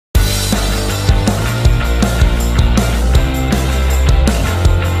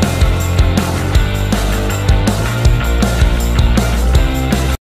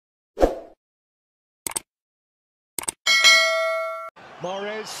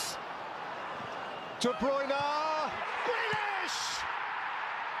chance. De Bruyne, Grealish!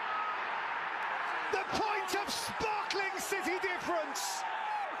 The point of sparkling City difference.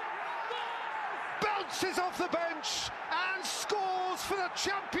 Bounces off the bench and scores for the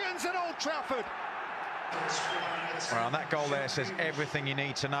champions at Old Trafford. Well, and that goal there says everything you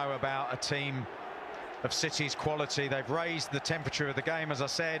need to know about a team of City's quality. They've raised the temperature of the game, as I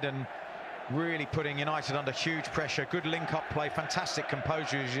said, and really putting United under huge pressure. Good link-up play, fantastic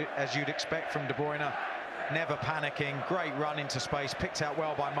composure, as you'd expect from De Bruyne. Never panicking, great run into space, picked out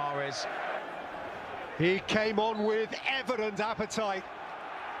well by Mahrez. He came on with evident appetite,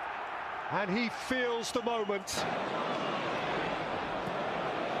 and he feels the moment.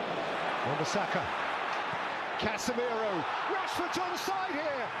 Wan-Bissaka, Casemiro, Rashford's onside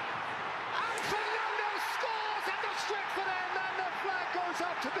here, and Fernandes scores at the Stretford end, and the flag goes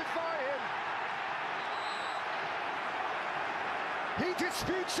up to defy him. He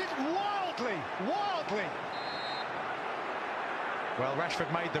disputes it wildly. Well,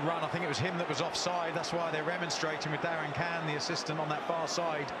 Rashford made the run. I think it was him that was offside. That's why they're remonstrating with Darren Cann, the assistant, on that far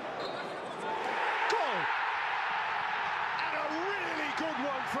side. Goal! And a really good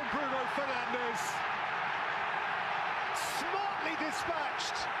one from Bruno Fernandes. Smartly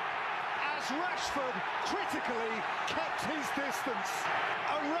dispatched as Rashford critically kept his distance.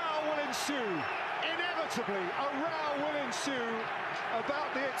 A row will ensue. Inevitably, a row will ensue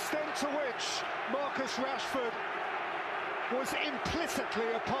about the extent to which Marcus Rashford was implicitly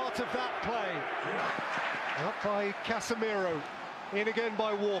a part of that play. Up by Casemiro, in again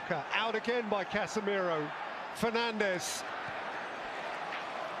by Walker, out again by Casemiro. Fernandes,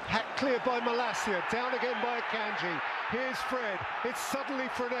 cleared by Malacia, down again by Akanji. Here's Fred, it's suddenly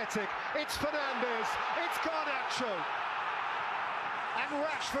frenetic. It's Fernandes, it's Garnacho. And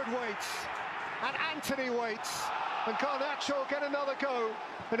Rashford waits, and Anthony waits, and Garnacho will get another go,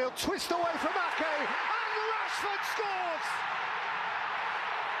 and he'll twist away from Ake, and Rashford scores!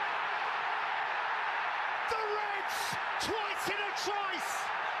 The Reds, twice in a trice!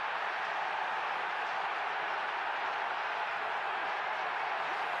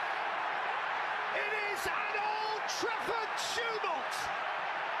 It is an Old Trafford tumult!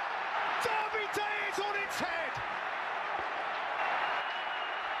 Derby Day is on its head!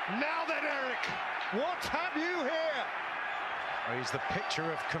 Now then, Eric, what have you here? Well, he's the picture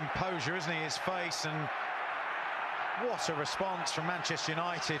of composure, isn't he? His face, and what a response from Manchester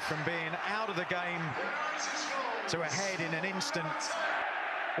United, from being out of the game to ahead in an instant.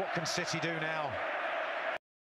 What can City do now?